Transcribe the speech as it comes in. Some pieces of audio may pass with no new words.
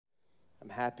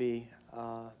happy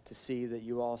to see that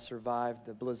you all survived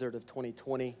the blizzard of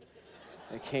 2020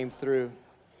 that came through.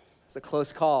 It's a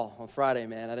close call on Friday,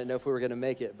 man. I didn't know if we were going to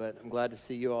make it, but I'm glad to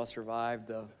see you all survived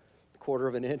the quarter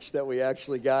of an inch that we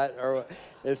actually got.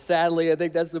 And sadly, I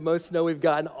think that's the most snow we've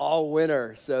gotten all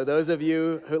winter. So those of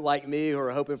you who, like me, who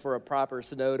are hoping for a proper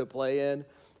snow to play in,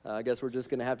 I guess we're just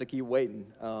going to have to keep waiting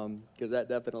because that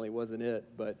definitely wasn't it.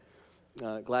 But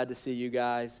glad to see you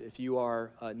guys. If you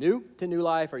are new to New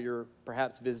Life or you're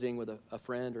perhaps visiting with a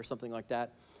friend or something like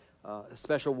that, a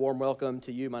special warm welcome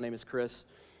to you. My name is Chris.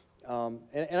 And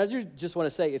I just want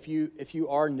to say, if you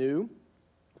are new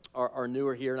or are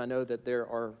newer here, and I know that there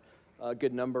are a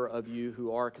good number of you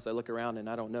who are, because I look around and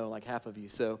I don't know, like half of you.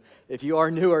 So if you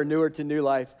are new or newer to New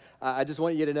Life, I just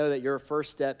want you to know that your first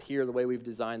step here, the way we've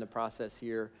designed the process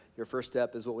here, your first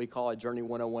step is what we call a Journey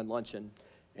 101 luncheon.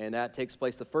 And that takes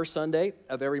place the first Sunday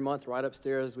of every month right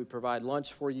upstairs. We provide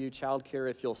lunch for you, childcare,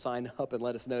 if you'll sign up and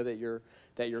let us know that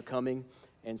you're coming.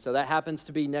 And so that happens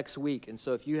to be next week. And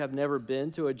so if you have never been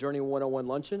to a Journey 101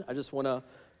 luncheon, I just want to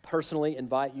personally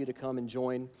invite you to come and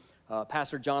join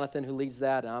Pastor Jonathan, who leads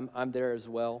that, and I'm there as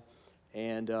well.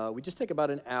 And we just take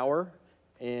about an hour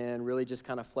and really just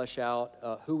kind of flesh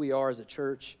out who we are as a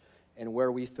church and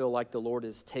where we feel like the Lord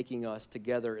is taking us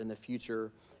together in the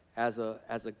future as a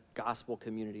gospel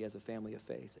community, as a family of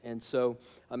faith. And so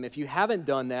if you haven't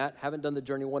done that, haven't done the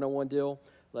Journey 101 deal,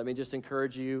 let me just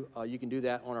encourage you. You can do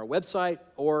that on our website,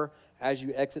 or as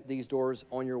you exit these doors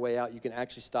on your way out, you can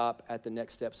actually stop at the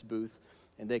Next Steps booth,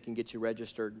 and they can get you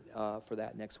registered for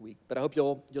that next week. But I hope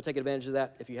you'll take advantage of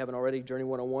that if you haven't already. Journey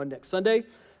 101 next Sunday.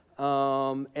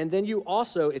 And then you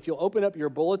also, if you'll open up your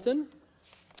bulletin,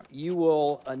 you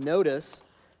will notice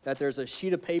that there's a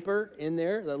sheet of paper in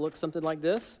there that looks something like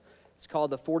this. It's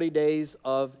called the 40 Days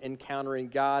of Encountering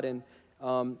God. And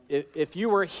if you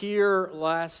were here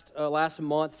last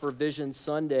month for Vision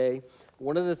Sunday,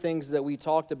 one of the things that we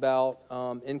talked about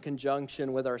in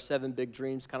conjunction with our 7 big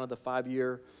dreams, kind of the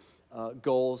 5-year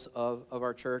goals of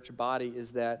our church body, is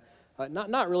that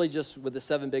not really just with the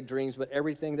 7 big dreams, but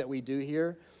everything that we do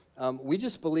here, we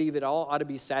just believe it all ought to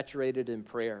be saturated in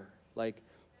prayer. Like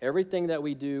everything that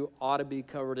we do ought to be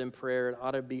covered in prayer. It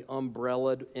ought to be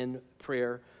umbrellaed in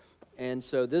prayer. And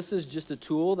so this is just a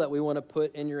tool that we want to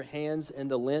put in your hands in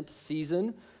the Lent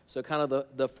season. So kind of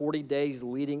the 40 days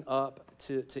leading up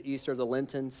to Easter, the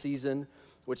Lenten season,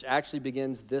 which actually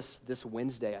begins this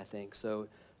Wednesday, I think. So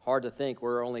hard to think.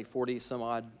 We're only 40 some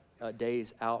odd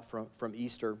days out from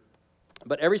Easter.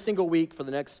 But every single week for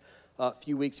the next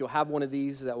few weeks, you'll have one of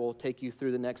these that will take you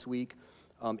through the next week.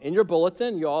 In your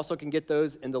bulletin, you also can get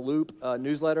those in the Loop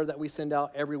newsletter that we send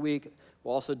out every week.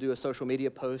 We'll also do a social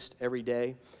media post every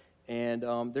day. And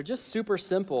they're just super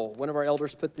simple. One of our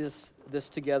elders put this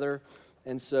together.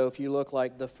 And so if you look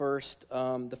like the first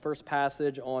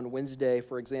passage on Wednesday,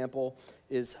 for example,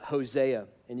 is Hosea.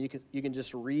 And you can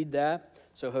just read that.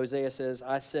 So Hosea says,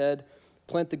 I said,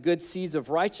 plant the good seeds of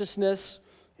righteousness,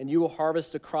 and you will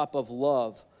harvest a crop of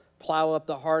love. Plow up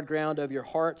the hard ground of your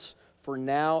hearts, for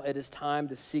now it is time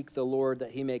to seek the Lord,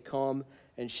 that he may come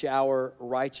and shower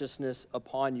righteousness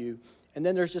upon you. And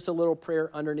then there's just a little prayer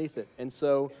underneath it. And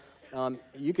so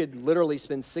you could literally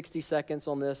spend 60 seconds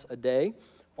on this a day,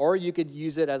 or you could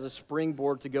use it as a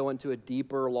springboard to go into a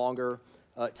deeper, longer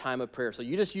time of prayer. So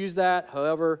you just use that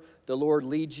however the Lord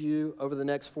leads you over the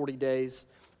next 40 days.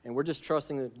 And we're just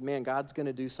trusting that, man, God's going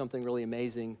to do something really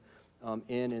amazing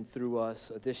in and through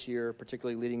us this year,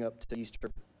 particularly leading up to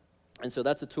Easter. And so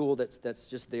that's a tool that's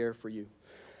just there for you.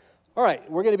 All right,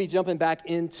 we're going to be jumping back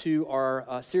into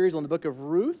our series on the book of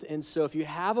Ruth. And so if you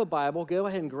have a Bible, go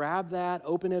ahead and grab that,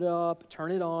 open it up,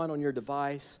 turn it on your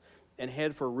device, and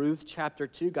head for Ruth chapter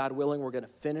 2. God willing, we're going to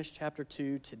finish chapter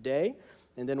 2 today,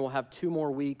 and then we'll have 2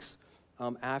 more weeks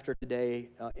after today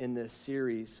in this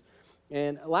series.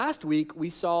 And last week, we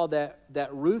saw that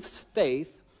Ruth's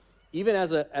faith, even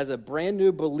as a brand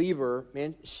new believer,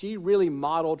 man, she really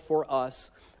modeled for us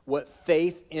what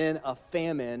faith in a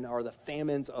famine, or the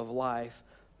famines of life,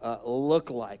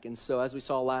 look like. And so as we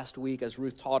saw last week, as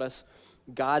Ruth taught us,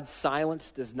 God's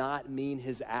silence does not mean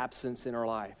his absence in our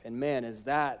life. And man, is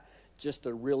that just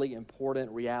a really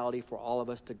important reality for all of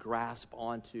us to grasp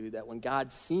onto, that when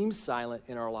God seems silent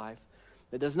in our life,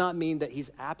 that does not mean that he's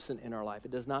absent in our life.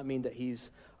 It does not mean that he's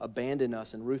abandoned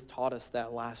us. And Ruth taught us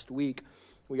that last week.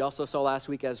 We also saw last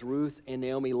week as Ruth and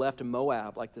Naomi left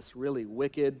Moab, like this really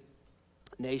wicked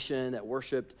nation that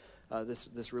worshipped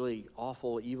this really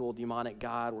awful, evil, demonic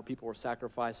god, where people were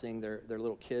sacrificing their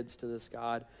little kids to this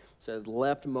god. So they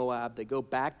left Moab. They go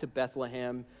back to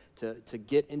Bethlehem to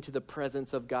get into the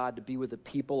presence of God, to be with the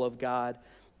people of God.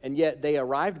 And yet they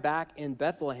arrived back in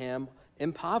Bethlehem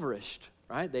impoverished,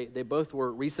 right? They both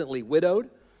were recently widowed.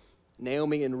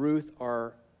 Naomi and Ruth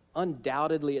are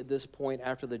undoubtedly at this point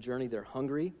after the journey, they're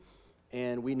hungry,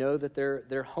 and we know that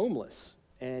they're homeless.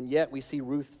 And yet we see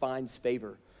Ruth finds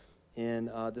favor in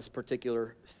this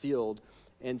particular field.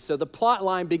 And so the plot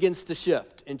line begins to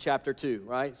shift in chapter 2,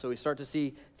 right? So we start to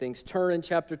see things turn in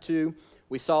chapter 2.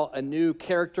 We saw a new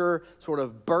character sort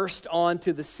of burst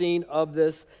onto the scene of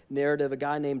this narrative, a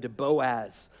guy named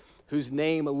Boaz, whose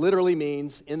name literally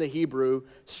means, in the Hebrew,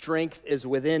 strength is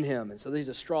within him. And so he's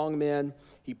a strong man.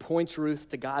 He points Ruth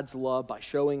to God's love by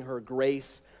showing her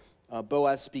grace.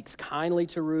 Boaz speaks kindly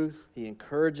to Ruth. He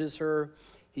encourages her.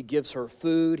 He gives her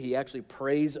food. He actually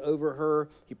prays over her.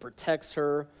 He protects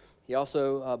her. He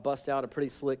also busts out a pretty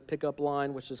slick pickup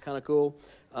line, which is kind of cool.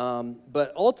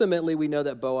 But ultimately, we know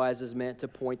that Boaz is meant to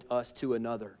point us to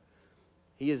another.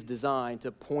 He is designed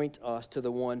to point us to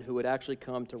the one who would actually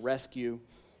come to rescue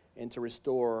and to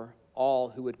restore all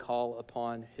who would call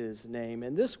upon his name.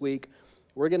 And this week,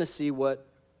 we're going to see what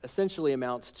essentially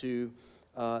amounts to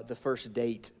the first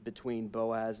date between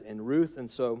Boaz and Ruth. And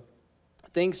so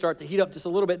things start to heat up just a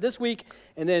little bit this week,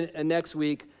 and then next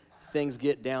week, things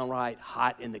get downright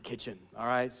hot in the kitchen, all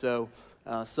right? So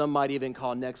some might even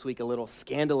call next week a little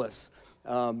scandalous,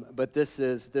 but this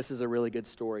is a really good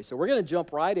story. So we're going to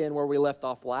jump right in where we left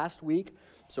off last week.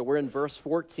 So we're in verse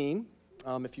 14.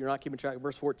 If you're not keeping track,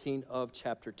 verse 14 of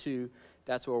chapter 2,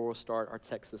 that's where we'll start our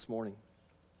text this morning.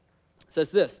 It says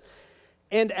this,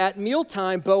 "And at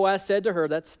mealtime Boaz said to her,"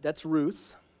 that's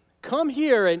Ruth, "Come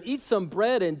here and eat some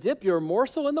bread and dip your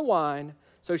morsel in the wine."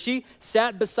 So she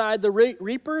sat beside the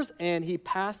reapers, and he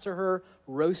passed to her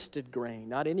roasted grain,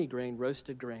 not any grain,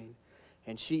 roasted grain.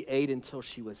 And she ate until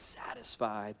she was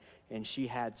satisfied, and she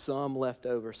had some left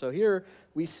over. So here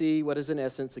we see what is in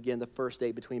essence, again, the first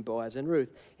date between Boaz and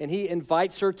Ruth. And he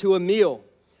invites her to a meal.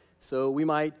 So we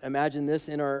might imagine this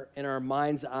in our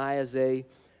mind's eye as a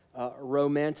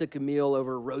romantic meal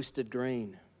over roasted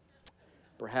grain.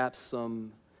 Perhaps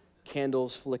some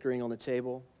candles flickering on the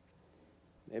table.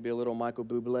 Maybe a little Michael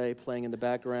Bublé playing in the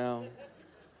background.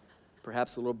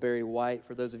 Perhaps a little Barry White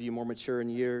for those of you more mature in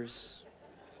years.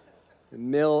 A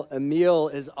meal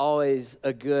is always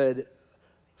a good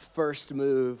first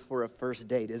move for a first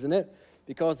date, isn't it?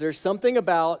 Because there's something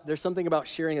about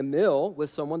sharing a meal with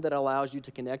someone that allows you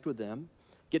to connect with them,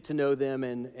 get to know them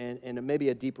in maybe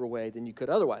a deeper way than you could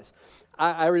otherwise.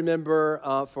 I remember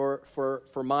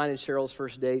for mine and Cheryl's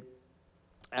first date,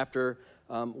 after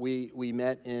we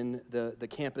met in the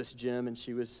campus gym, and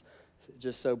she was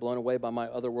just so blown away by my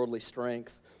otherworldly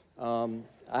strength.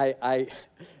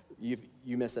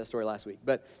 You missed that story last week.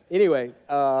 But anyway,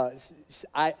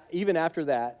 even after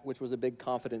that, which was a big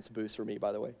confidence boost for me,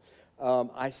 by the way,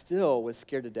 I still was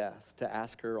scared to death to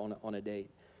ask her on a date.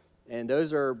 And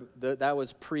that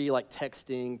was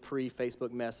texting,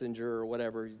 pre-Facebook Messenger or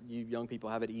whatever. You young people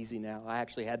have it easy now. I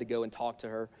actually had to go and talk to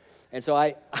her. And so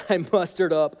I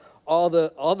mustered up all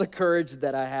the courage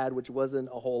that I had, which wasn't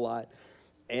a whole lot.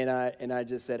 And I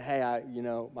just said, hey,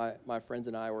 my friends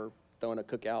and I were throwing a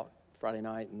cookout Friday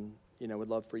night, and would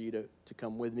love for you to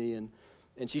come with me.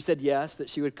 And she said yes, that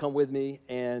she would come with me.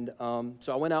 And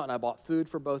so I went out and I bought food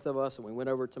for both of us, and we went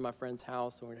over to my friend's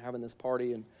house, and we were having this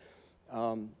party. And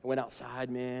I went outside,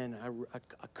 man. I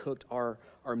cooked our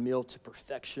meal to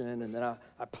perfection, and then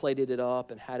I plated it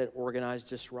up and had it organized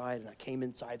just right. And I came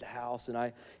inside the house, and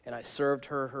I served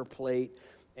her plate,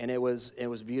 and it was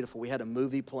beautiful. We had a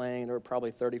movie playing. There were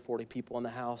probably 30, 40 people in the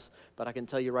house, but I can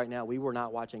tell you right now, we were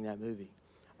not watching that movie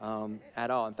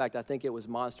at all. In fact, I think it was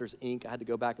Monsters, Inc. I had to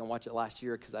go back and watch it last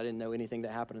year because I didn't know anything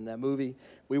that happened in that movie.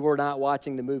 We were not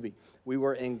watching the movie. We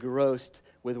were engrossed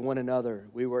with one another.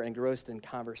 We were engrossed in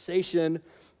conversation,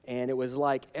 and it was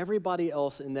like everybody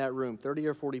else in that room, 30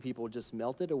 or 40 people, just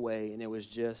melted away, and it was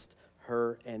just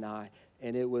her and I,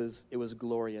 and it was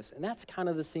glorious. And that's kind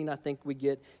of the scene I think we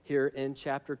get here in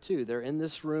chapter 2. They're in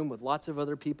this room with lots of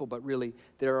other people, but really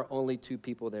there are only two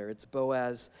people there. It's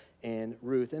Boaz and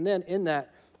Ruth. And then in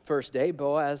that first day,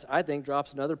 Boaz, I think,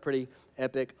 drops another pretty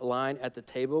epic line at the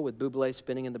table with Bublé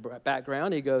spinning in the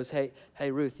background. He goes, hey,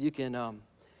 Ruth, you can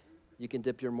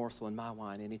dip your morsel in my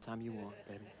wine anytime you want,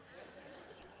 baby.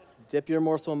 Dip your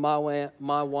morsel in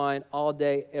my wine all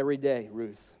day, every day,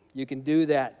 Ruth. You can do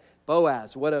that.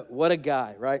 Boaz, what a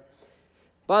guy, right?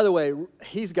 By the way,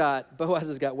 Boaz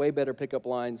has got way better pickup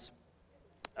lines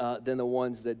than the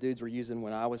ones that dudes were using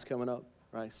when I was coming up,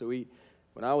 right? So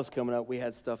when I was coming up, we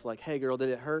had stuff like, hey, girl, did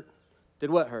it hurt? Did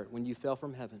what hurt? When you fell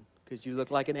from heaven, because you look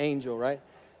like an angel, right?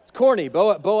 It's corny.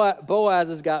 Boaz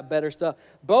has got better stuff.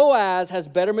 Boaz has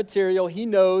better material. He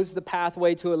knows the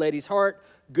pathway to a lady's heart,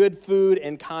 good food,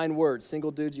 and kind words.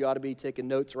 Single dudes, you ought to be taking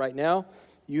notes right now.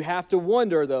 You have to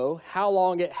wonder, though, how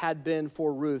long it had been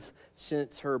for Ruth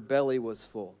since her belly was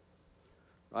full.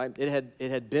 Right? It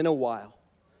had been a while.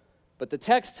 But the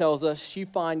text tells us she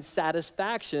finds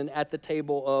satisfaction at the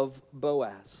table of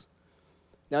Boaz.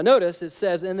 Now notice it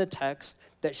says in the text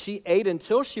that she ate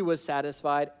until she was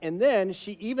satisfied, and then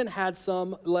she even had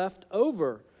some left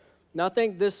over. Now I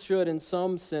think this should in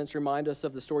some sense remind us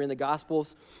of the story in the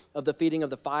Gospels of the feeding of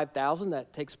the 5,000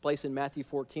 that takes place in Matthew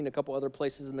 14, a couple other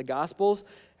places in the Gospels.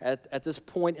 At this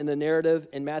point in the narrative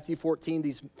in Matthew 14,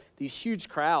 these huge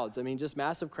crowds, just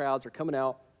massive crowds are coming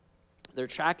out. They're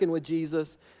tracking with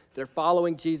Jesus. They're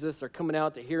following Jesus. They're coming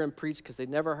out to hear him preach because they've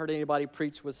never heard anybody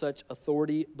preach with such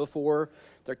authority before.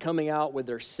 They're coming out with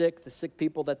their sick, the sick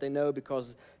people that they know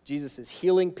because Jesus is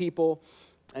healing people.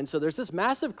 And so there's this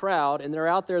massive crowd, and they're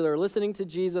out there, they're listening to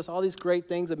Jesus. All these great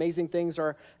things, amazing things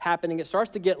are happening. It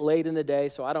starts to get late in the day,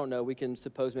 so I don't know. We can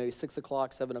suppose maybe 6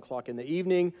 o'clock, 7 o'clock in the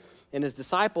evening. And his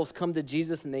disciples come to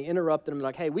Jesus, and they interrupt him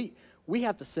like, hey, we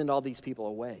have to send all these people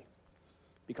away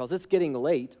because it's getting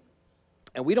late.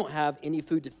 And we don't have any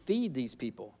food to feed these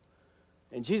people.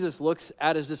 And Jesus looks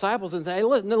at his disciples and says, hey,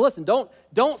 listen,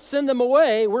 don't send them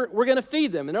away. We're going to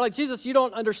feed them. And they're like, Jesus, you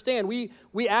don't understand.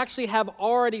 We actually have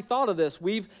already thought of this.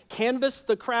 We've canvassed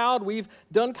the crowd. We've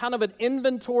done kind of an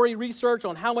inventory research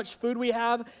on how much food we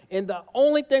have. And the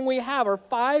only thing we have are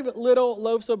 5 little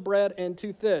loaves of bread and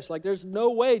 2 fish. Like, there's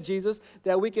no way, Jesus,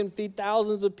 that we can feed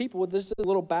thousands of people with this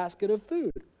little basket of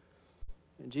food.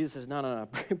 And Jesus says, no,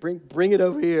 bring it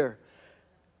over here.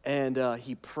 And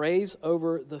he prays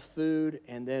over the food,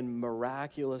 and then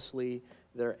miraculously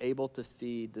they're able to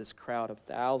feed this crowd of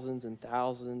thousands and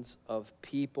thousands of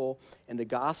people. And the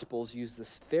Gospels use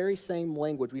this very same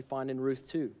language we find in Ruth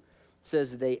 2. It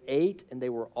says they ate and they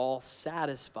were all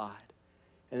satisfied.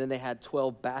 And then they had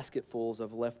 12 basketfuls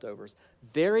of leftovers.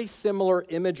 Very similar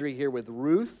imagery here with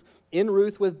Ruth, in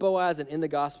Ruth with Boaz, and in the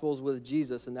Gospels with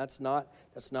Jesus. And that's not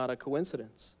a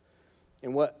coincidence.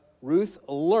 And what Ruth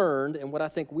learned, and what I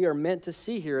think we are meant to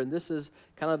see here, and this is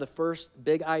kind of the first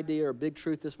big idea or big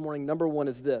truth this morning. Number one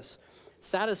is this: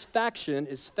 satisfaction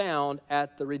is found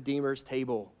at the Redeemer's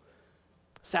table.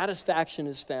 Satisfaction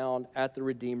is found at the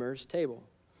Redeemer's table.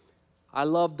 I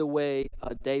love the way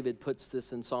David puts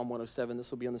this in Psalm 107. This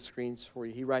will be on the screens for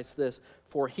you. He writes this: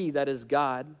 for he, that is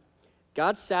God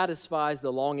satisfies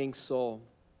the longing soul,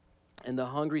 and the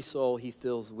hungry soul he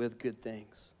fills with good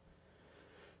things.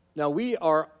 Now we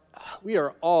are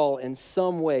all in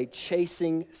some way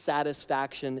chasing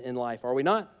satisfaction in life, are we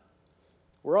not?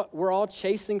 We're all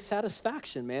chasing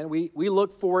satisfaction, man. We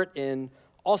look for it in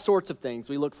all sorts of things.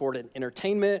 We look for it in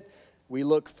entertainment. We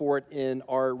look for it in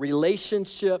our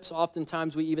relationships.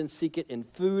 Oftentimes we even seek it in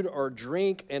food or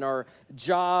drink, in our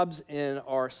jobs, in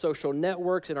our social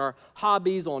networks, in our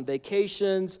hobbies, on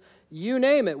vacations. You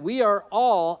name it. We are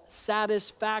all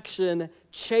satisfaction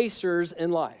chasers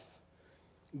in life.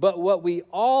 But what we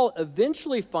all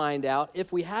eventually find out,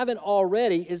 if we haven't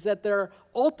already, is that there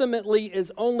ultimately is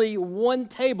only one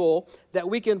table that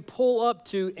we can pull up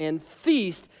to and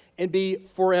feast and be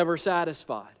forever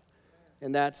satisfied.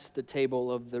 And that's the table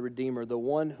of the Redeemer, the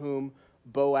one whom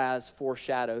Boaz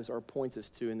foreshadows or points us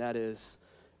to, and that is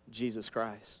Jesus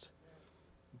Christ.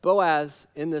 Boaz,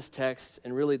 in this text,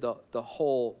 and really the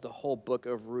whole book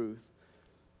of Ruth,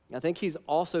 I think he's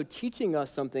also teaching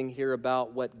us something here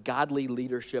about what godly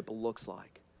leadership looks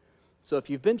like. So if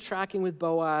you've been tracking with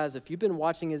Boaz, if you've been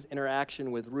watching his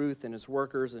interaction with Ruth and his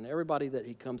workers and everybody that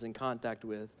he comes in contact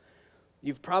with,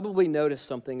 you've probably noticed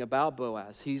something about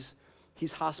Boaz. He's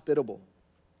hospitable.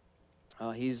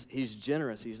 He's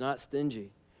generous. He's not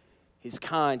stingy. He's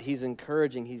kind. He's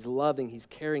encouraging. He's loving. He's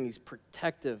caring. He's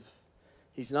protective.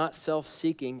 He's not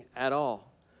self-seeking at all.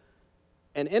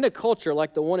 And in a culture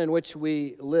like the one in which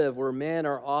we live, where men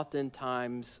are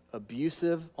oftentimes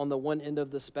abusive on the one end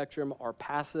of the spectrum or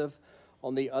passive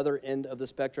on the other end of the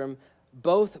spectrum,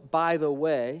 both, by the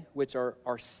way, which are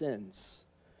sins.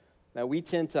 Now, we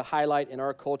tend to highlight in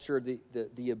our culture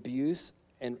the abuse,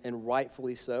 and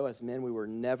rightfully so. As men, we were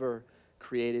never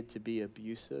created to be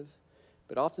abusive.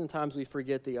 But oftentimes we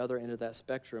forget the other end of that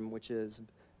spectrum, which is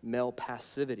male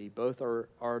passivity. Both are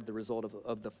the result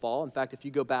of the fall. In fact, if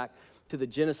you go back to the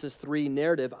Genesis 3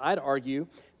 narrative, I'd argue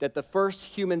that the first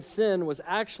human sin was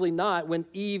actually not when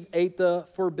Eve ate the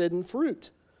forbidden fruit.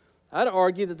 I'd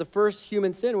argue that the first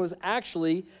human sin was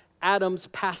actually Adam's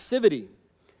passivity.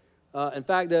 In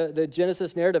fact, the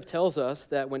Genesis narrative tells us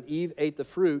that when Eve ate the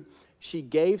fruit, she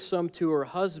gave some to her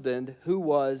husband who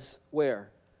was where?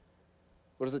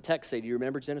 What does the text say? Do you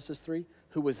remember Genesis 3?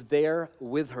 Who was there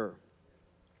with her.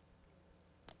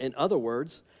 In other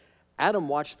words, Adam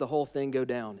watched the whole thing go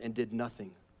down and did nothing.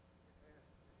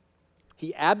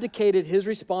 He abdicated his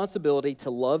responsibility to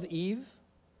love Eve,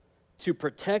 to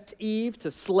protect Eve,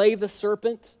 to slay the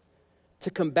serpent,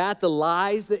 to combat the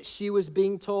lies that she was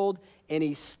being told, and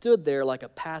he stood there like a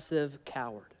passive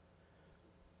coward.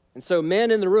 And so, men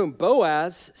in the room,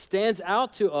 Boaz stands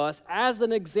out to us as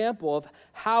an example of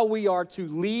how we are to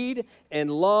lead and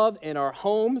love in our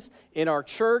homes, in our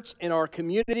church, in our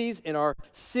communities, in our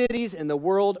cities, in the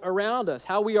world around us,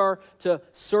 how we are to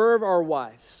serve our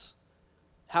wives,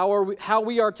 how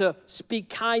we are to speak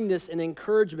kindness and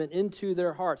encouragement into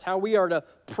their hearts, how we are to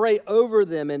pray over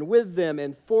them and with them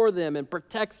and for them and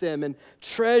protect them and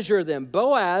treasure them.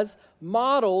 Boaz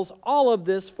models all of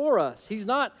this for us. He's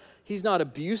not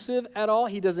abusive at all.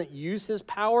 He doesn't use his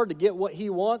power to get what he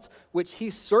wants, which he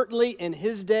certainly in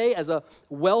his day as a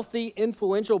wealthy,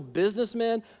 influential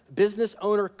businessman, business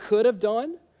owner could have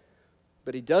done.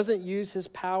 But he doesn't use his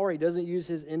power. He doesn't use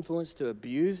his influence to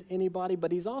abuse anybody,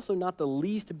 but he's also not the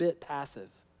least bit passive.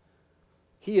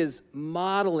 He is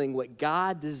modeling what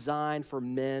God designed for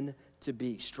men to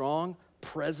be: strong,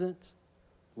 present,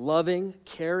 loving,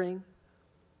 caring,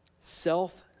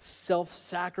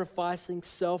 self-sacrificing,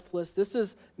 selfless. This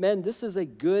is a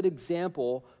good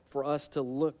example for us to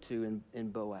look to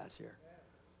in Boaz here.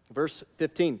 Verse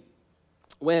 15,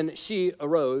 when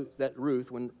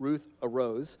Ruth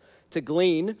arose to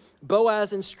glean,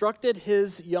 Boaz instructed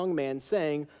his young man,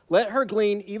 saying, "Let her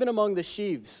glean even among the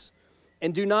sheaves,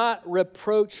 and do not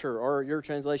reproach her," or your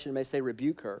translation may say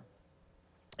rebuke her.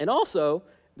 And also,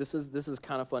 this is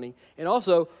kind of funny, and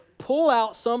also pull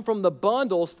out some from the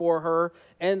bundles for her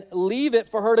and leave it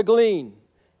for her to glean,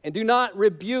 and do not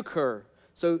rebuke her.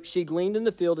 So she gleaned in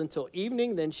the field until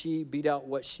evening. Then she beat out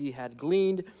what she had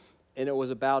gleaned, and it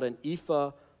was about an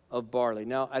ephah of barley.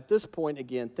 Now, at this point,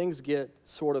 again, things get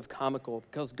sort of comical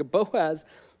because Boaz,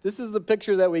 this is the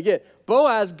picture that we get.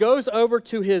 Boaz goes over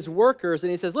to his workers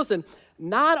and he says, "Listen,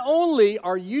 not only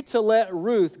are you to let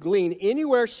Ruth glean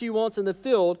anywhere she wants in the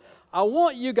field, I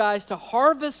want you guys to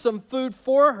harvest some food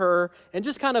for her and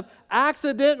just kind of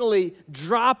accidentally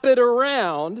drop it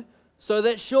around so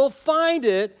that she'll find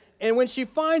it. And when she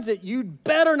finds it, you'd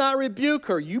better not rebuke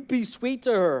her. You be sweet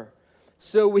to her."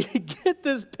 So we get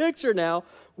this picture now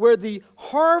where the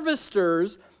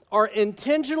harvesters are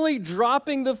intentionally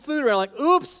dropping the food around like,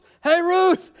 "Oops, hey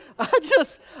Ruth,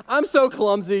 I'm so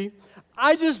clumsy.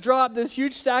 I just dropped this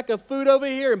huge stack of food over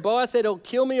here, and Boaz said he'll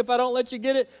kill me if I don't let you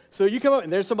get it. So you come up,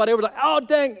 and there's somebody over like, oh,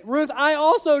 dang, Ruth, I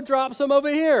also dropped some over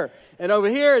here. And over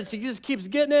here, and she just keeps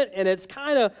getting it, and it's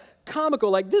kind of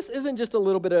comical. Like, this isn't just a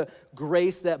little bit of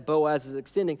grace that Boaz is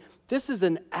extending. This is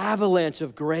an avalanche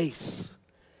of grace.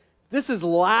 This is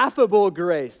laughable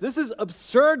grace. This is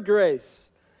absurd grace.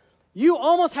 You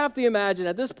almost have to imagine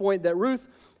at this point that Ruth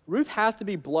has to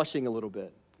be blushing a little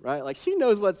bit, right? Like she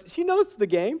knows the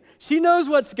game. She knows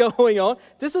what's going on.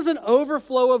 This is an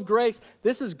overflow of grace.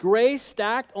 This is grace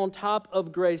stacked on top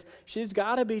of grace. She's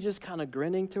got to be just kind of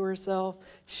grinning to herself,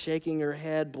 shaking her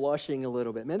head, blushing a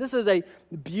little bit. Man, this is a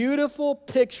beautiful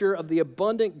picture of the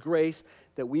abundant grace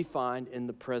that we find in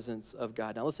the presence of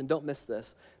God. Now listen, don't miss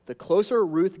this. The closer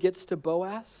Ruth gets to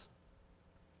Boaz,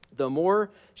 the more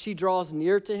she draws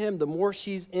near to him, the more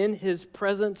she's in his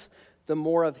presence, the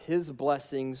more of his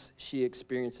blessings she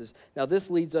experiences. Now,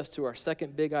 this leads us to our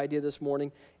second big idea this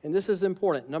morning, and this is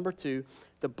important. Number 2,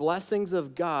 the blessings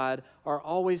of God are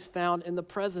always found in the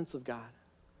presence of God.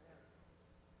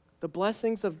 The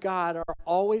blessings of God are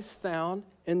always found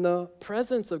in the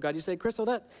presence of God. You say, Chris,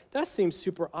 well, that seems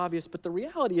super obvious, but the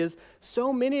reality is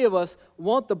so many of us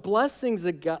want the blessings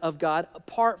of God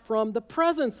apart from the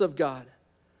presence of God.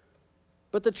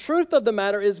 But the truth of the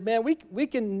matter is, man, we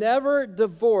can never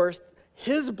divorce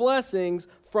his blessings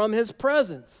from his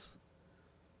presence.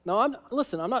 Now, I'm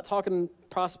not talking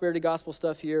prosperity gospel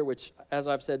stuff here, which, as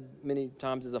I've said many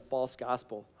times, is a false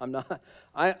gospel.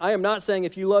 I am not saying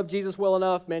if you love Jesus well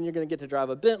enough, man, you're going to get to drive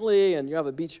a Bentley and you have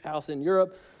a beach house in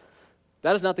Europe.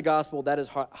 That is not the gospel. That is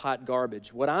hot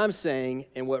garbage. What I'm saying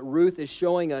and what Ruth is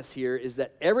showing us here is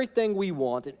that everything we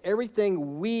want and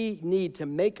everything we need to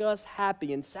make us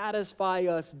happy and satisfy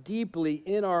us deeply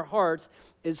in our hearts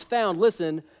is found,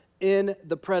 listen, in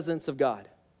the presence of God.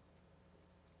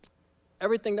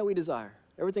 Everything that we desire,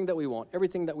 everything that we want,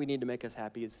 everything that we need to make us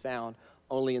happy is found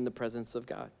only in the presence of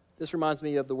God. This reminds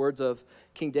me of the words of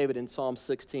King David in Psalm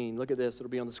 16. Look at this. It'll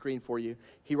be on the screen for you.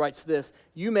 He writes this,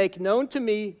 "You make known to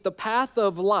me the path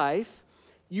of life.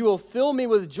 You will fill me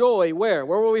with joy." Where?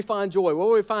 Where will we find joy? Where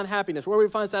will we find happiness? Where will we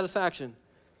find satisfaction?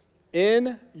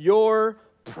 In your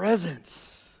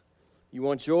presence. You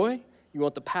want joy? You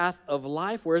want the path of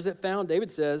life? Where is it found? David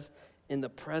says, in the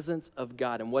presence of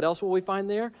God. And what else will we find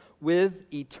there?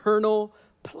 With eternal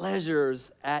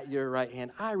pleasures at your right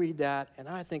hand. I read that, and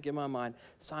I think in my mind,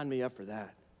 sign me up for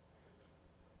that.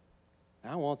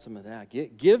 I want some of that.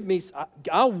 Give me,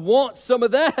 I want some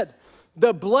of that.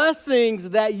 The blessings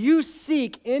that you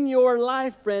seek in your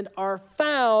life, friend, are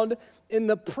found in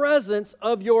the presence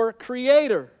of your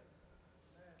Creator.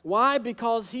 Why?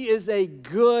 Because He is a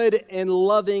good and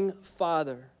loving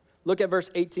Father. Look at verse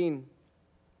 18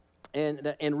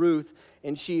 and Ruth,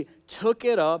 and she took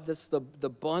it up, that's the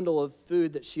bundle of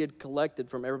food that she had collected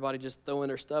from everybody just throwing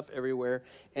their stuff everywhere,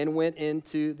 and went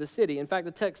into the city. In fact,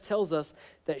 the text tells us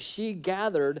that she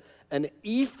gathered an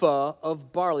ephah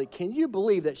of barley. Can you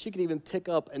believe that she could even pick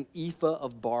up an ephah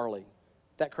of barley?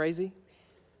 That crazy?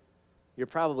 You're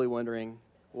probably wondering,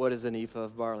 what is an ephah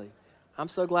of barley? I'm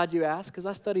so glad you asked, because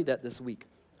I studied that this week.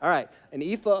 All right, an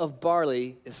ephah of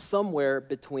barley is somewhere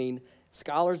between,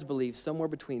 scholars believe, somewhere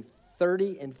between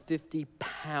 30 and 50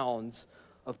 pounds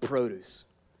of produce.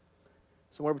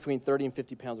 Somewhere between 30 and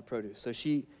 50 pounds of produce. So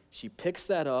she picks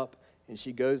that up, and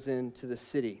she goes into the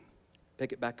city,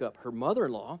 pick it back up. Her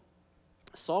mother-in-law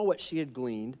saw what she had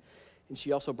gleaned, and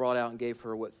she also brought out and gave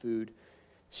her what food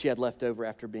she had left over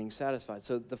after being satisfied.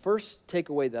 So the first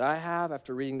takeaway that I have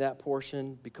after reading that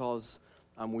portion, because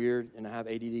I'm weird and I have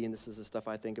ADD, and this is the stuff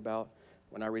I think about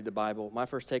when I read the Bible, my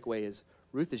first takeaway is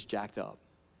Ruth is jacked up,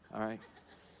 all right?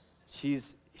 She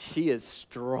is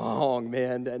strong,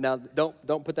 man. Now,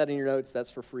 don't put that in your notes.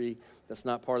 That's for free. That's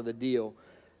not part of the deal.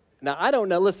 Now, I don't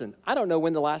know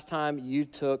when the last time you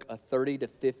took a 30 to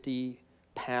 50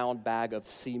 pound bag of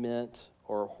cement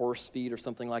or horse feed or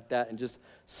something like that and just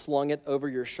slung it over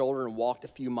your shoulder and walked a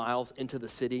few miles into the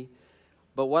city.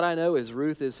 But what I know is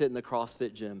Ruth is hitting the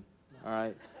CrossFit gym, all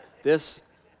right? This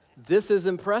is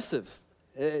impressive.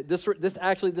 This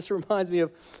reminds me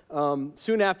of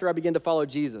soon after I began to follow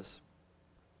Jesus.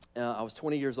 I was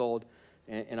 20 years old,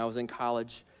 and I was in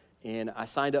college, and I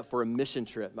signed up for a mission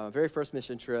trip, my very first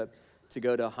mission trip, to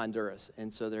go to Honduras.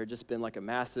 And so there had just been like a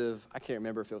massive, I can't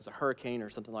remember if it was a hurricane or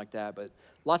something like that, but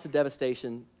lots of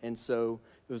devastation. And so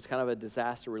it was kind of a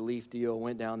disaster relief deal.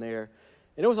 Went down there,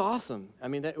 and it was awesome. I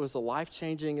mean, it was a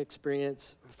life-changing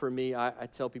experience for me. I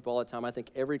tell people all the time, I think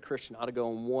every Christian ought to go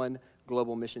on one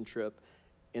global mission trip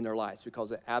in their lives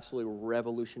because it absolutely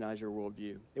revolutionized your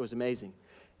worldview. It was amazing.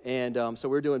 And so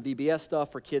we're doing VBS stuff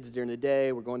for kids during the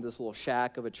day. We're going to this little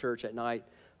shack of a church at night,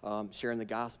 sharing the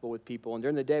gospel with people. And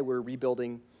during the day, we're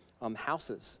rebuilding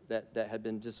houses that had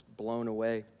been just blown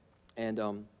away.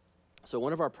 And so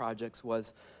one of our projects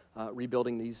was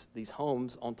rebuilding these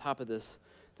homes on top of this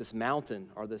mountain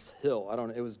or this hill. I don't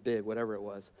know. It was big, whatever it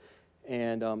was.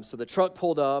 And so the truck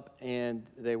pulled up, and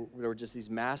there were just these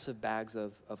massive bags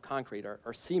of concrete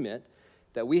or cement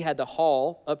that we had to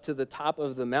haul up to the top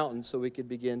of the mountain so we could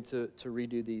begin to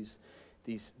redo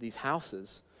these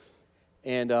houses.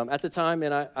 And at the time,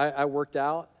 and I worked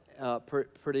out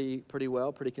pretty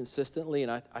well, pretty consistently,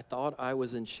 and I thought I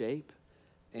was in shape.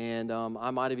 And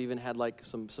I might have even had like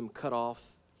some cut off,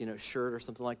 shirt or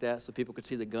something like that so people could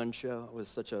see the gun show. I was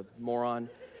such a moron.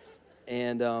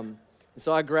 And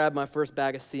so I grabbed my first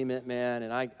bag of cement, man,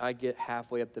 and I get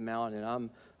halfway up the mountain, and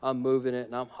I'm moving it,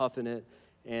 and I'm huffing it.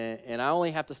 And I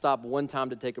only have to stop one time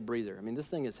to take a breather. I mean, this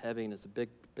thing is heavy, and it's a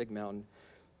big mountain.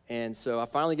 And so I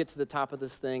finally get to the top of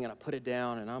this thing, and I put it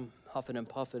down, and I'm huffing and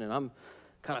puffing, and I'm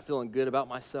kind of feeling good about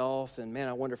myself. And, man,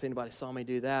 I wonder if anybody saw me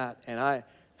do that. And I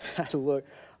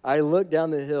look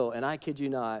down the hill, and I kid you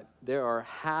not, there are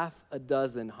half a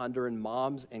dozen Honduran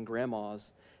moms and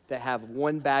grandmas that have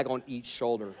one bag on each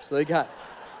shoulder. So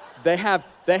they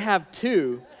have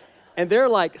two, and they're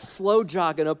like slow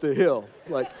jogging up the hill,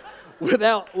 like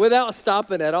without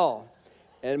stopping at all.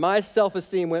 And my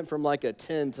self-esteem went from like a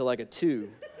 10 to like a 2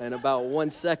 in about 1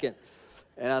 second.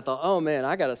 And I thought, oh man,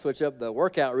 I got to switch up the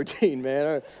workout routine, man,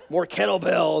 or more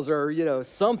kettlebells or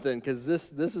something, because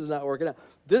this is not working out.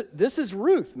 This is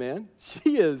Ruth, man.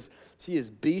 She is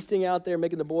beasting out there,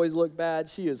 making the boys look bad.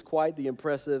 She is quite the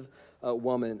impressive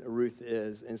woman, Ruth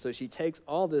is. And so she takes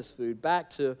all this food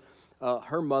back to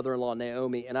her mother-in-law,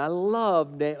 Naomi. And I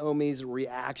love Naomi's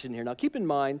reaction here. Now, keep in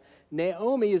mind,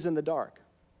 Naomi is in the dark.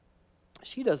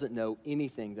 She doesn't know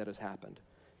anything that has happened.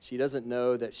 She doesn't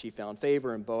know that she found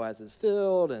favor in Boaz's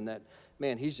field and that,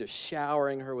 man, he's just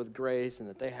showering her with grace and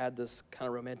that they had this kind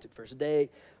of romantic first date.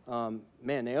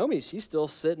 Naomi, she's still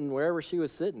sitting wherever she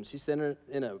was sitting. She's sitting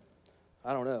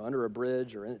under a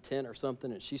bridge or in a tent or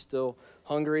something, and she's still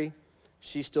hungry.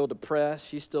 She's still depressed.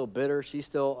 She's still bitter. She's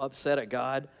still upset at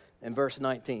God. In verse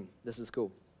 19, this is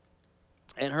cool.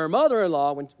 And her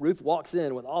mother-in-law, when Ruth walks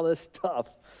in with all this stuff,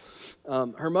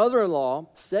 her mother-in-law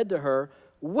said to her,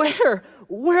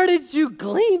 Where did you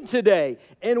glean today?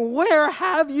 And where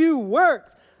have you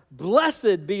worked?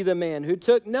 Blessed be the man who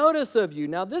took notice of you.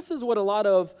 Now, this is what a lot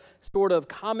of sort of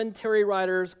commentary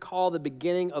writers call the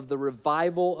beginning of the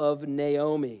revival of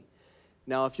Naomi.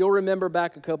 Now, if you'll remember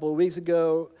back a couple of weeks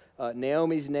ago,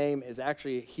 Naomi's name is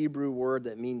actually a Hebrew word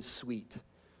that means sweet.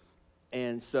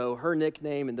 And so her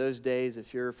nickname in those days,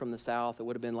 if you're from the South, it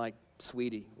would have been like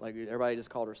Sweetie. Like everybody just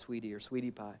called her Sweetie or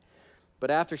Sweetie Pie.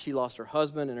 But after she lost her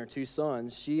husband and her 2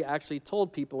 sons, she actually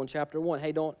told people in chapter 1,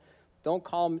 hey, don't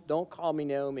call me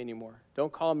Naomi anymore.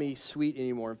 Don't call me sweet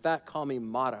anymore. In fact, call me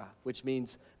Mara, which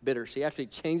means bitter. She actually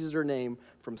changes her name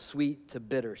from sweet to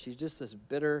bitter. She's just this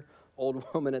bitter old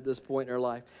woman at this point in her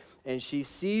life. And she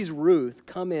sees Ruth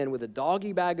come in with a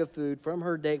doggy bag of food from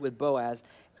her date with Boaz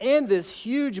and this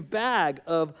huge bag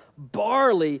of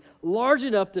barley large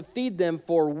enough to feed them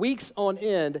for weeks on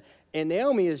end. And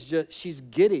Naomi she's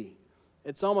giddy.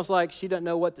 It's almost like she doesn't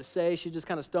know what to say. She's just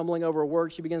kind of stumbling over a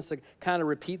word. She begins to kind of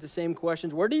repeat the same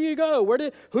questions. Where do you go?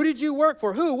 Who did you work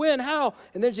for? Who, when, how?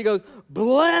 And then she goes,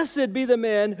 blessed be the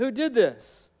man who did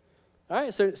this. All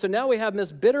right, so now we have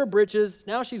Miss Bitter Britches.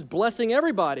 Now she's blessing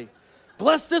everybody.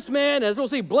 Bless this man, as we'll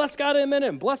see, bless God in a minute,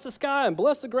 and bless the sky, and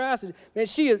bless the grass. Man,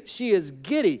 she is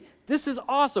giddy. This is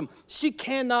awesome. She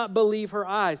cannot believe her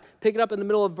eyes. Pick it up in the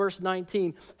middle of verse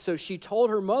 19. So she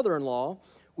told her mother-in-law,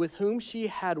 with whom she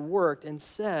had worked, and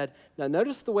said, now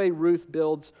notice the way Ruth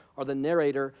builds, or the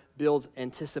narrator builds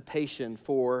anticipation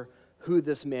for who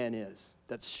this man is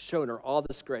that's shown her all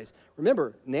this grace.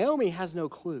 Remember, Naomi has no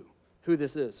clue who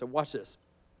this is, so watch this.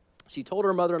 She told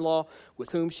her mother-in-law with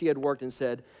whom she had worked and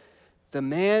said, the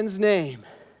man's name,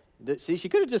 see, she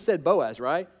could have just said Boaz,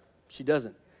 right? She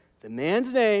doesn't. The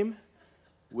man's name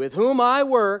with whom I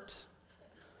worked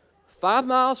 5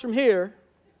 miles from here,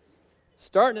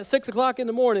 starting at 6 o'clock in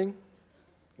the morning,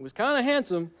 he was kind of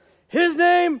handsome. His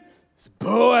name is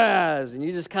Boaz. And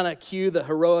you just kind of cue the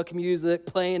heroic music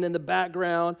playing in the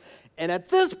background. And at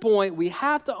this point, we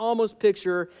have to almost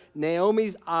picture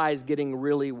Naomi's eyes getting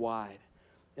really wide.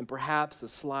 And perhaps a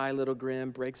sly little grin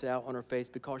breaks out on her face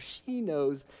because she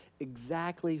knows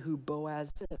exactly who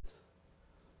Boaz is.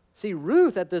 See,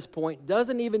 Ruth at this point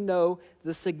doesn't even know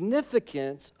the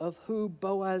significance of who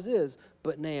Boaz is,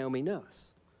 but Naomi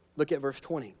knows. Look at verse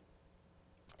 20.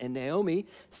 And Naomi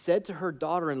said to her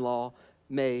daughter-in-law,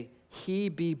 may he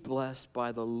be blessed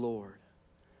by the Lord,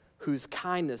 whose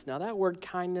kindness. Now that word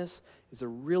kindness is a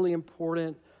really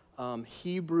important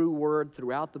Hebrew word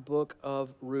throughout the book of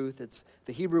Ruth. It's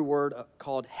the Hebrew word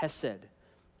called hesed.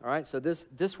 All right, so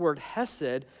this word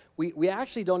hesed, we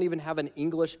actually don't even have an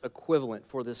English equivalent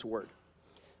for this word.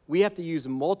 We have to use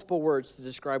multiple words to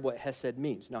describe what hesed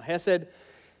means. Now, hesed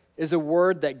is a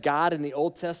word that God in the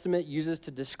Old Testament uses to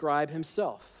describe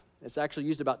himself. It's actually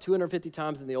used about 250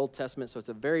 times in the Old Testament, so it's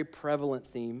a very prevalent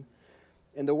theme.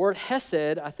 And the word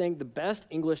hesed, I think the best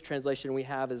English translation we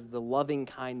have is the loving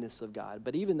kindness of God,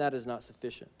 but even that is not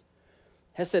sufficient.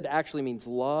 Hesed actually means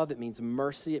love, it means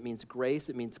mercy, it means grace,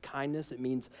 it means kindness, it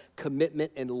means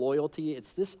commitment and loyalty.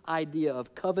 It's this idea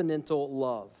of covenantal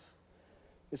love.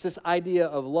 It's this idea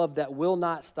of love that will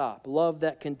not stop, love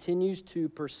that continues to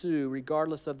pursue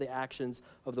regardless of the actions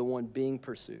of the one being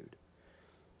pursued.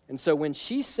 And so when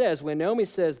Naomi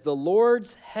says, the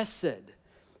Lord's hesed,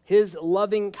 his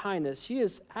loving kindness, she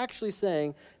is actually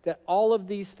saying that all of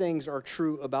these things are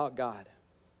true about God,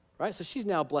 right? So she's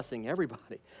now blessing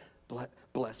everybody.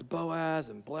 Bless Boaz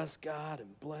and bless God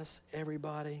and bless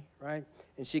everybody, right?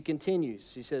 And she continues.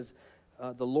 She says,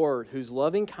 the Lord, whose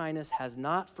loving kindness has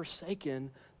not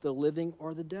forsaken the living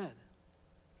or the dead.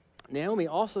 Naomi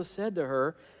also said to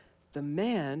her, the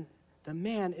man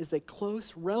is a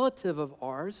close relative of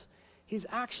ours. He's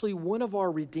actually one of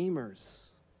our redeemers.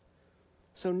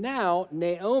 So now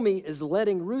Naomi is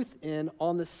letting Ruth in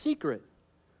on the secret.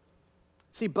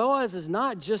 See, Boaz is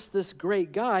not just this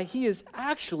great guy. He is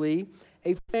actually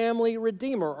a family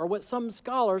redeemer, or what some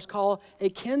scholars call a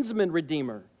kinsman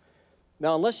redeemer.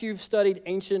 Now, unless you've studied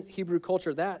ancient Hebrew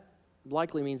culture, that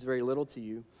likely means very little to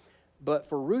you. But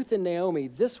for Ruth and Naomi,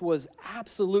 this was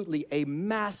absolutely a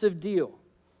massive deal.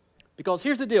 Because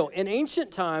here's the deal. In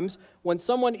ancient times, when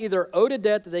someone either owed a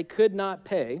debt that they could not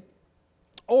pay,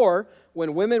 or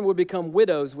when women would become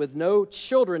widows with no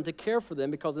children to care for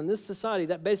them, because in this society,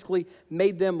 that basically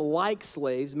made them like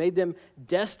slaves, made them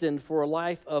destined for a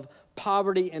life of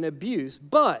poverty and abuse.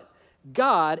 But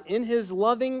God, in his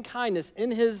loving kindness,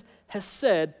 in his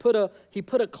hesed, he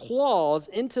put a clause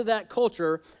into that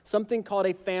culture, something called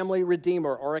a family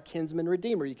redeemer or a kinsman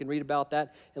redeemer. You can read about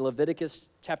that in Leviticus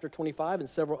chapter 25 and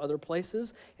several other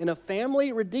places. And a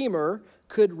family redeemer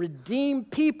could redeem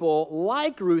people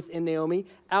like Ruth and Naomi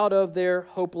out of their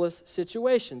hopeless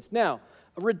situations. Now,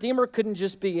 a redeemer couldn't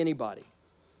just be anybody.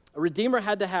 A redeemer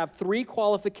had to have 3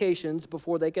 qualifications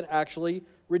before they could actually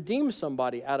redeem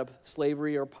somebody out of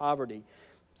slavery or poverty.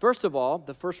 First of all,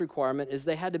 the first requirement is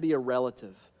they had to be a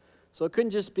relative. So it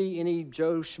couldn't just be any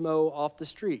Joe Schmo off the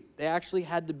street. They actually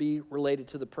had to be related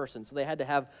to the person. So they had to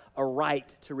have a right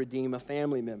to redeem a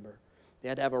family member. They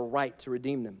had to have a right to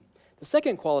redeem them. The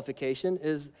second qualification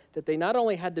is that they not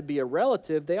only had to be a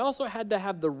relative, they also had to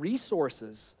have the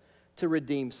resources to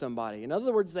redeem somebody. In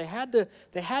other words, they had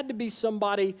to be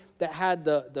somebody that had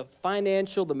the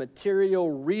financial, the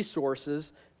material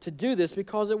resources to do this,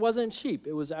 because it wasn't cheap.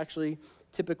 It was actually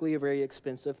typically a very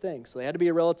expensive thing. So they had to be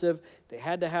a relative, they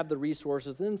had to have the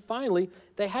resources, and then finally,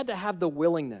 they had to have the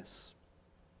willingness.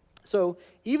 So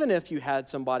even if you had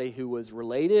somebody who was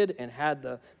related and had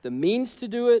the means to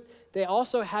do it, they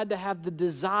also had to have the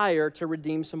desire to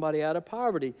redeem somebody out of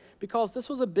poverty, because this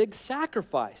was a big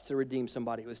sacrifice to redeem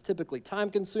somebody. It was typically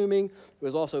time-consuming. It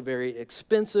was also very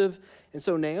expensive. And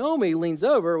so Naomi leans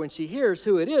over when she hears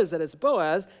who it is, that it's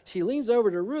Boaz. She leans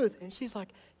over to Ruth, and she's like,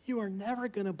 "You are never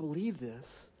going to believe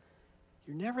this.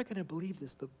 You're never going to believe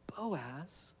this, but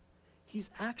Boaz, he's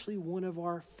actually one of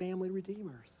our family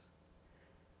redeemers.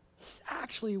 He's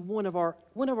actually one of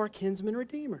our kinsman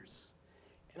redeemers."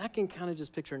 And I can kind of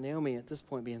just picture Naomi at this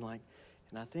point being like,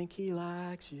 "And I think he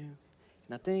likes you,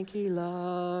 and I think he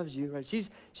loves you." Right?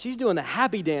 She's doing the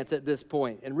happy dance at this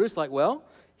point. And Ruth's like, "Well,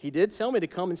 he did tell me to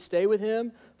come and stay with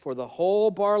him for the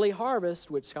whole barley harvest,"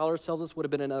 which scholars tells us would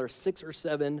have been another 6 or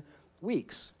 7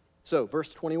 weeks. So,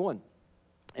 verse 21.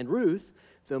 "And Ruth,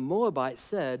 the Moabite,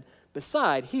 said,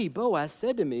 Beside, he, Boaz,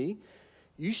 said to me,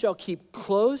 You shall keep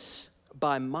close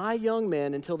by my young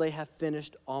men until they have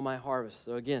finished all my harvest."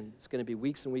 So again, it's going to be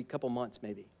weeks and weeks, couple months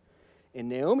maybe. "And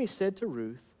Naomi said to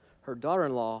Ruth, her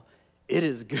daughter-in-law, It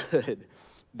is good.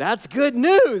 That's good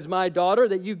news, my daughter,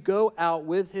 that you go out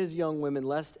with his young women,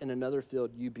 lest in another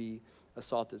field you be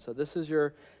assaulted." So this is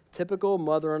your typical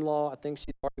mother-in-law. I think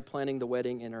she's already planning the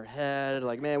wedding in her head.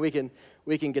 Like, man, we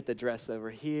can get the dress over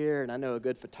here, and I know a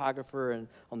good photographer and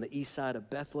on the east side of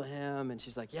Bethlehem. And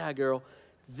she's like, "Yeah, girl,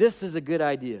 this is a good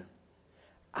idea.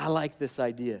 I like this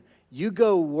idea. You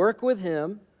go work with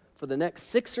him for the next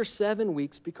 6 or 7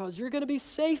 weeks, because you're going to be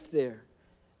safe there.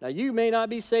 Now, you may not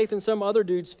be safe in some other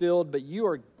dude's field, but you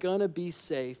are going to be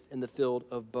safe in the field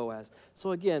of Boaz."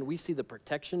 So again, we see the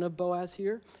protection of Boaz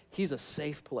here. He's a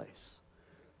safe place.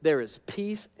 There is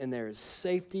peace and there is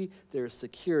safety. There is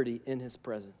security in his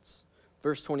presence.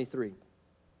 Verse 23.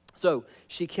 "So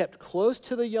she kept close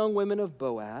to the young women of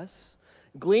Boaz,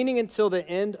 gleaning until the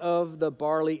end of the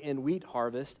barley and wheat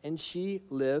harvest, and she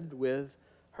lived with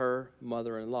her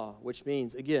mother-in-law," which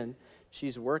means, again,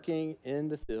 she's working in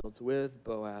the fields with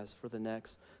Boaz for the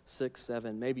next 6,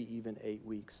 7, maybe even 8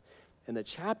 weeks. And the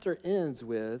chapter ends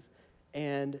with,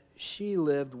 "And she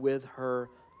lived with her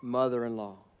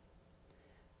mother-in-law."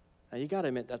 Now, you got to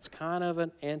admit, that's kind of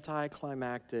an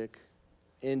anticlimactic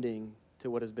ending to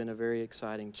what has been a very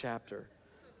exciting chapter.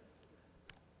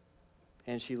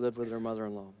 "And she lived with her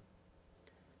mother-in-law."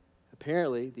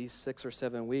 Apparently, these 6 or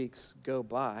 7 weeks go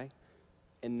by,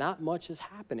 and not much is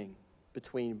happening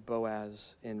between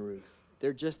Boaz and Ruth.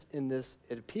 They're just in this,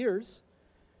 it appears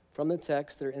from the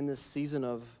text, they're in this season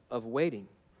of waiting.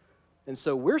 And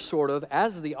so we're sort of,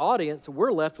 as the audience,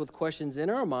 we're left with questions in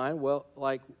our mind. Well,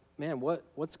 like, man,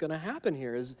 what's going to happen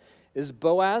here? Is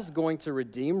Boaz going to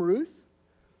redeem Ruth?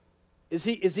 Is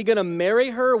he going to marry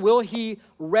her? Will he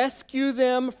rescue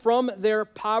them from their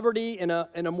poverty in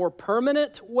a more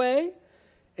permanent way?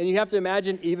 And you have to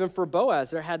imagine, even for Boaz,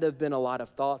 there had to have been a lot of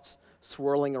thoughts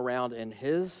swirling around in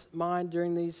his mind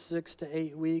during these 6 to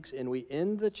 8 weeks. And we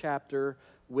end the chapter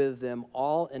with them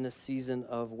all in a season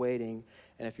of waiting.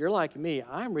 And if you're like me,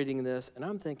 I'm reading this and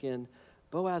I'm thinking,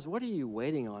 Boaz, what are you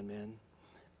waiting on, man?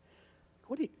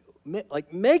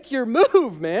 Make your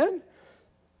move, man.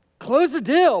 Close the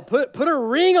deal. Put a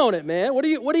ring on it, man. What are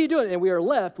you doing? And we are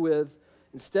left with,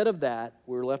 instead of that,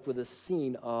 we're left with a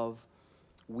scene of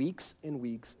weeks and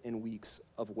weeks and weeks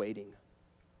of waiting.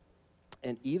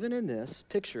 And even in this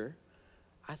picture,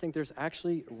 I think there's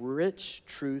actually rich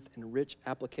truth and rich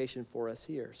application for us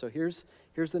here. So here's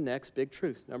the next big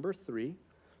truth. Number 3,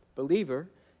 believer,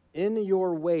 in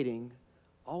your waiting,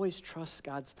 always trust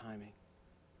God's timing.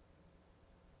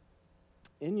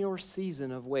 In your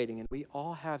season of waiting, and we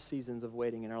all have seasons of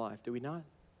waiting in our life, do we not?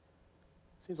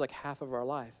 Seems like half of our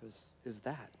life is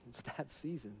that. It's that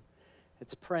season.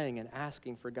 It's praying and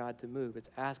asking for God to move. It's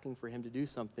asking for him to do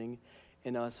something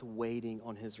and us waiting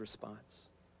on his response.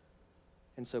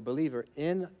 And so, believer,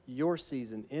 in your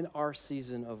season, in our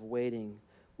season of waiting,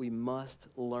 we must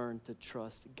learn to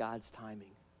trust God's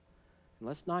timing. And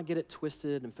let's not get it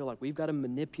twisted and feel like we've got to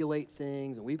manipulate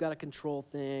things and we've got to control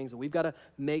things and we've got to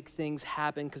make things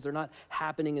happen because they're not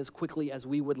happening as quickly as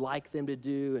we would like them to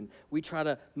do. And we try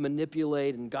to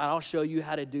manipulate and God, I'll show you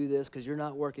how to do this because you're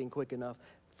not working quick enough.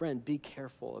 Friend, be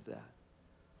careful of that.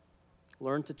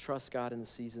 Learn to trust God in the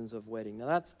seasons of waiting.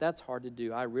 Now that's hard to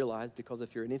do, I realize, because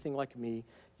if you're anything like me,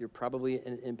 you're probably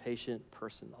an impatient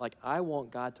person. Like, I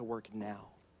want God to work now.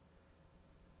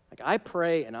 Like, I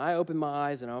pray and I open my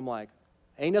eyes and I'm like,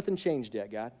 ain't nothing changed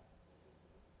yet, God.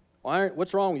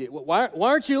 What's wrong with you? Why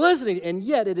aren't you listening? And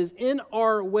yet it is in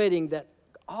our waiting that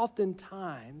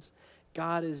oftentimes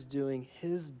God is doing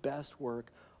his best work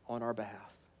on our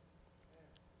behalf.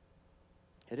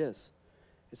 It is.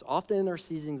 It's often in our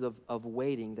seasons of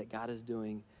waiting that God is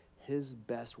doing his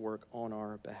best work on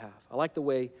our behalf. I like the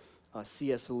way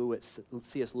C.S. Lewis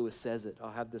says it.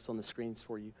 I'll have this on the screens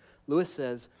for you. Lewis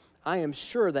says, I am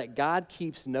sure that God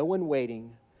keeps no one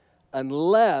waiting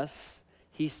unless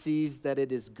he sees that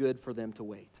it is good for them to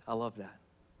wait. I love that.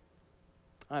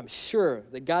 I'm sure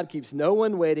that God keeps no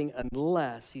one waiting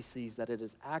unless he sees that it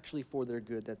is actually for their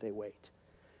good that they wait.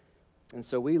 And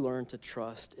so we learn to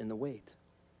trust in the wait.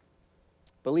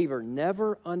 Believer,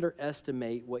 never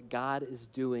underestimate what God is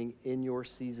doing in your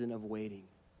season of waiting.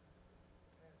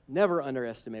 Never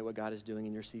underestimate what God is doing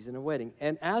in your season of waiting.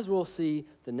 And as we'll see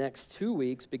the next 2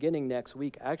 weeks, beginning next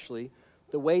week actually,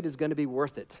 the wait is going to be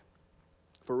worth it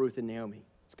for Ruth and Naomi.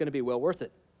 It's going to be well worth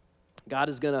it. God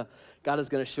is going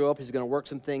to show up. He's going to work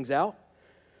some things out.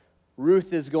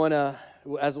 Ruth is going to,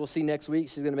 as we'll see next week,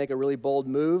 she's going to make a really bold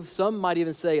move. Some might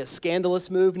even say a scandalous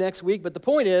move next week. But the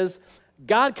point is,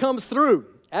 God comes through,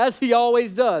 as he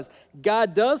always does.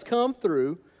 God does come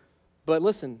through. But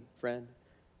listen, friend,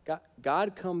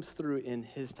 God comes through in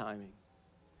his timing,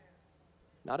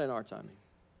 not in our timing.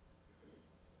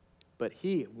 But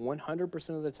he, 100%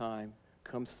 of the time,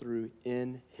 comes through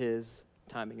in his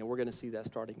timing. And we're going to see that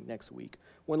starting next week.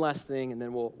 One last thing, and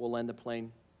then we'll land the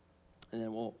plane, and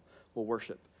then we'll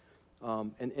worship.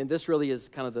 And this really is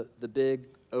kind of the big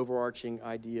overarching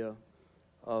idea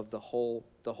of the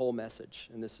whole message.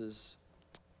 And this is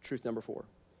truth number 4.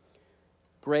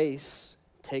 Grace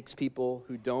takes people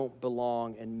who don't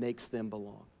belong and makes them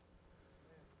belong.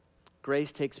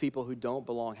 Grace takes people who don't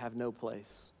belong, have no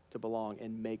place to belong,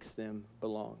 and makes them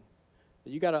belong.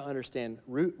 You got to understand,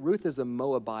 Ruth is a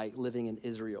Moabite living in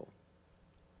Israel.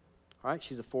 All right,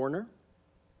 she's a foreigner.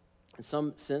 In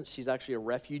some sense, she's actually a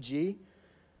refugee.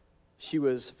 She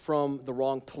was from the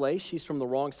wrong place. She's from the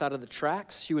wrong side of the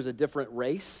tracks. She was a different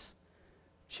race.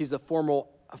 She's a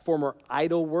former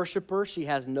idol worshiper. She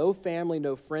has no family,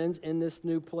 no friends in this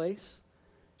new place.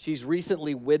 She's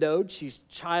recently widowed. She's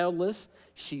childless.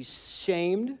 She's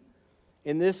shamed.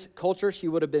 In this culture, she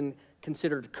would have been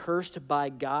considered cursed by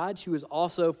God. She was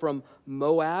also from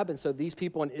Moab, and so these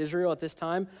people in Israel at this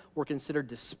time were considered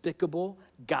despicable,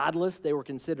 godless. They were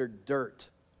considered dirt.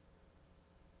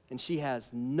 And she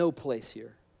has no place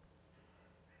here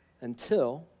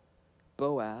until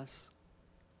Boaz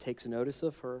takes notice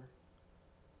of her,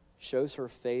 shows her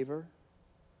favor,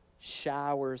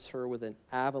 showers her with an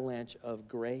avalanche of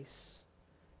grace,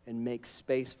 and makes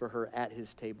space for her at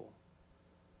his table.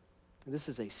 And this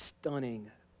is a stunning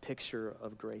picture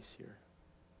of grace here.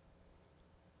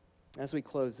 As we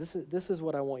close, this is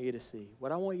what I want you to see.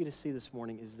 What I want you to see this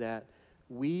morning is that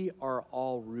we are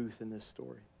all Ruth in this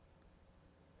story.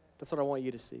 That's what I want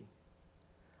you to see.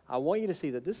 I want you to see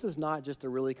that this is not just a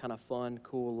really kind of fun,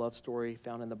 cool love story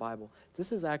found in the Bible.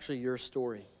 This is actually your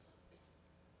story.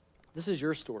 This is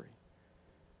your story.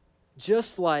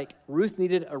 Just like Ruth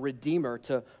needed a redeemer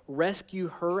to rescue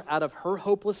her out of her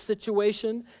hopeless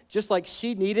situation, just like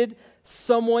she needed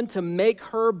someone to make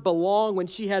her belong when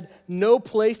she had no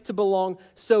place to belong,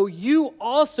 so you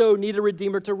also need a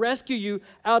redeemer to rescue you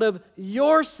out of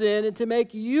your sin and to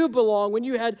make you belong when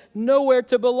you had nowhere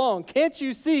to belong. Can't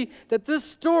you see that this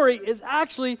story is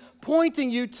actually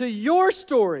pointing you to your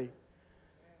story?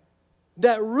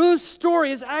 That Ruth's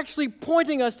story is actually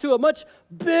pointing us to a much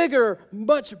bigger,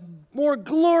 much more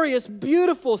glorious,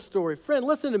 beautiful story. Friend,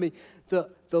 listen to me.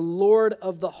 The Lord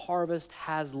of the harvest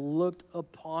has looked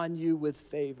upon you with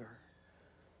favor.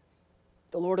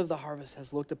 The Lord of the harvest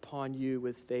has looked upon you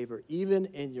with favor, even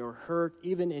in your hurt,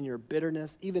 even in your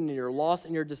bitterness, even in your loss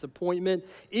and your disappointment,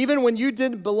 even when you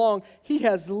didn't belong. He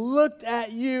has looked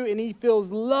at you and he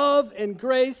feels love and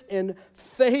grace and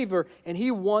favor, and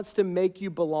he wants to make you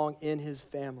belong in his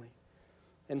family.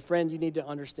 And friend, you need to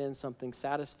understand something.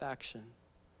 Satisfaction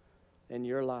in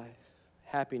your life,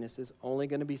 happiness is only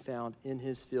going to be found in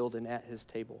his field and at his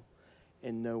table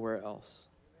and nowhere else.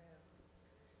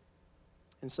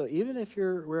 And so even if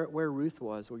you're where Ruth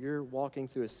was, where you're walking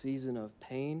through a season of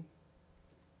pain,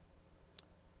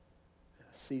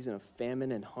 a season of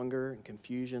famine and hunger and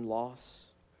confusion, loss,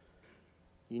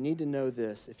 you need to know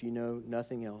this, if you know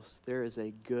nothing else. There is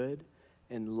a good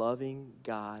and loving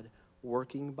God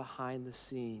working behind the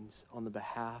scenes on the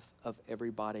behalf of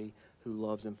everybody who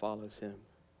loves and follows him.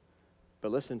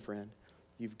 But listen, friend,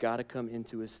 you've got to come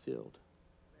into his field.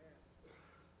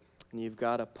 And you've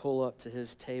got to pull up to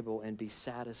his table and be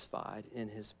satisfied in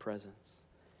his presence.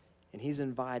 And he's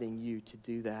inviting you to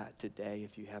do that today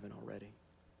if you haven't already.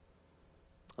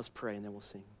 Let's pray and then we'll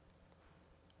sing.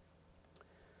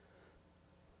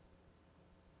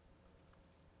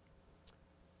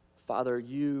 Father,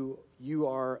 you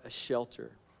are a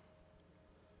shelter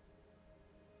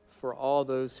for all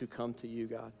those who come to you,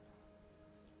 God.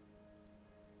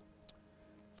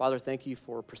 Father, thank you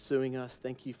for pursuing us.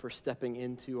 Thank you for stepping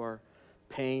into our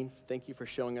pain. Thank you for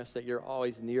showing us that you're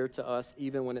always near to us,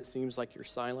 even when it seems like you're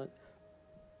silent.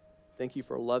 Thank you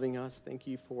for loving us. Thank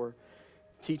you for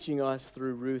teaching us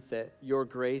through Ruth that your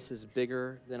grace is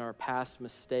bigger than our past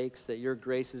mistakes, that your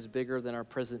grace is bigger than our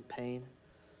present pain.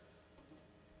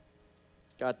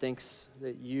 God, thanks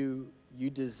that you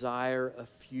desire a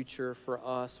future for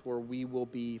us where we will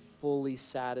be fully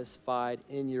satisfied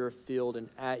in your field and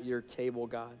at your table,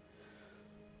 God.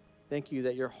 Thank you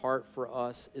that your heart for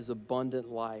us is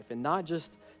abundant life, and not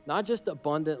just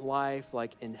abundant life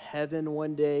like in heaven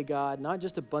one day, God, not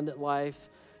just abundant life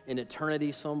in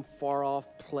eternity, some far off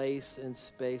place in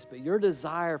space, but your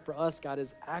desire for us, God,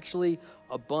 is actually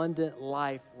abundant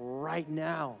life right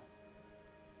now.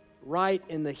 Right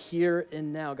in the here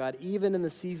and now, God. Even in the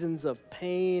seasons of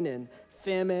pain and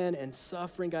famine and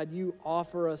suffering, God, you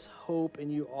offer us hope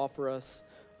and you offer us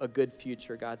a good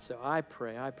future, God. So I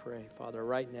pray, Father,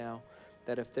 right now,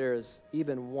 that if there is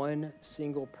even one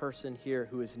single person here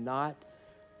who has not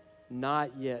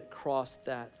yet crossed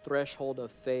that threshold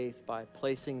of faith by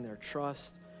placing their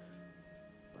trust,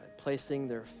 by placing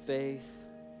their faith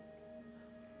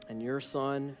and your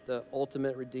Son, the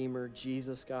ultimate Redeemer,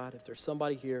 Jesus, God, if there's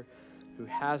somebody here who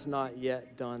has not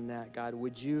yet done that, God,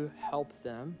 would you help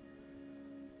them?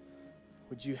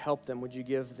 Would you help them? Would you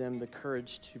give them the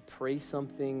courage to pray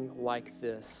something like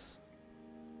this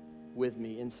with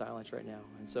me in silence right now?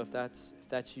 And so if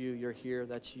that's you, you're here,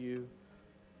 that's you,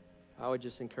 I would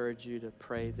just encourage you to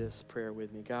pray this prayer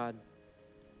with me. God,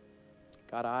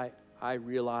 I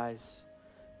realize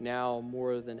now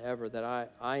more than ever that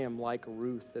I am like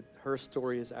Ruth, that her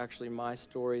story is actually my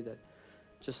story, that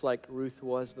just like Ruth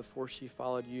was before she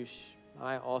followed you,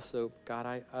 I also,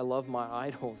 God, I love my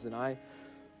idols, and I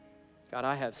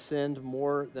have sinned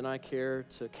more than I care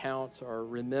to count or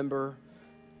remember.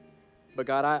 But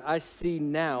God, I see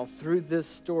now through this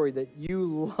story that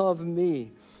you love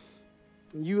me.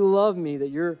 You love me, that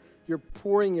you're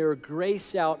pouring your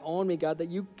grace out on me, God, that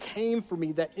you came for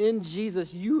me, that in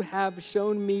Jesus you have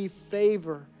shown me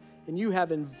favor and you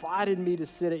have invited me to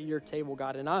sit at your table,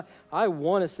 God. And I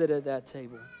want to sit at that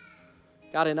table,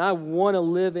 God, and I want to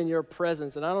live in your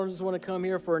presence. And I don't just want to come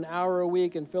here for an hour a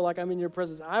week and feel like I'm in your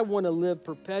presence. I want to live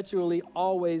perpetually,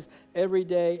 always, every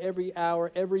day, every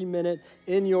hour, every minute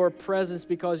in your presence,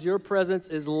 because your presence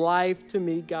is life to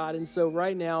me, God. And so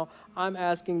right now, I'm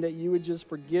asking that you would just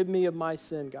forgive me of my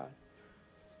sin, God.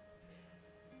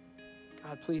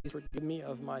 God, please forgive me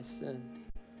of my sin.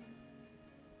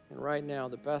 And right now,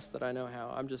 the best that I know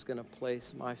how, I'm just going to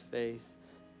place my faith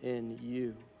in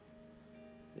you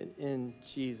and in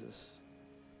Jesus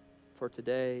for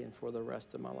today and for the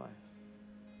rest of my life.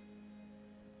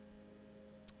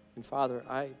 And Father,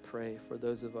 I pray for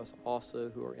those of us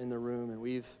also who are in the room and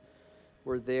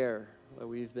we're there,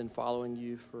 we've been following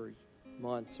you for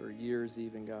months or years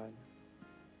even, God.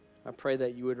 I pray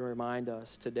that you would remind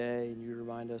us today and you would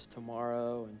remind us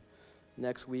tomorrow and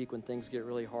next week when things get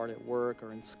really hard at work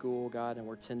or in school, God, and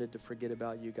we're tended to forget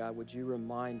about you, God. Would you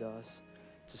remind us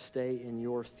to stay in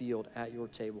your field at your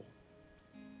table?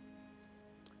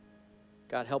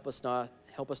 God, help us not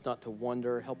to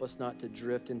wander. Help us not to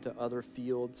drift into other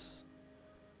fields,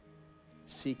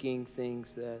 seeking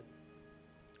things that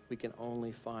we can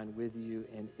only find with you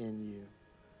and in you.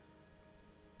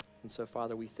 And so,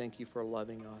 Father, we thank you for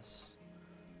loving us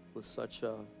with such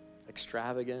a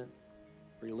extravagant,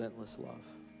 relentless love.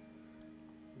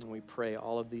 And we pray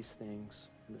all of these things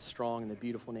in the strong and the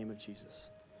beautiful name of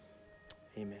Jesus.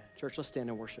 Amen. Church, let's stand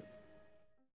and worship.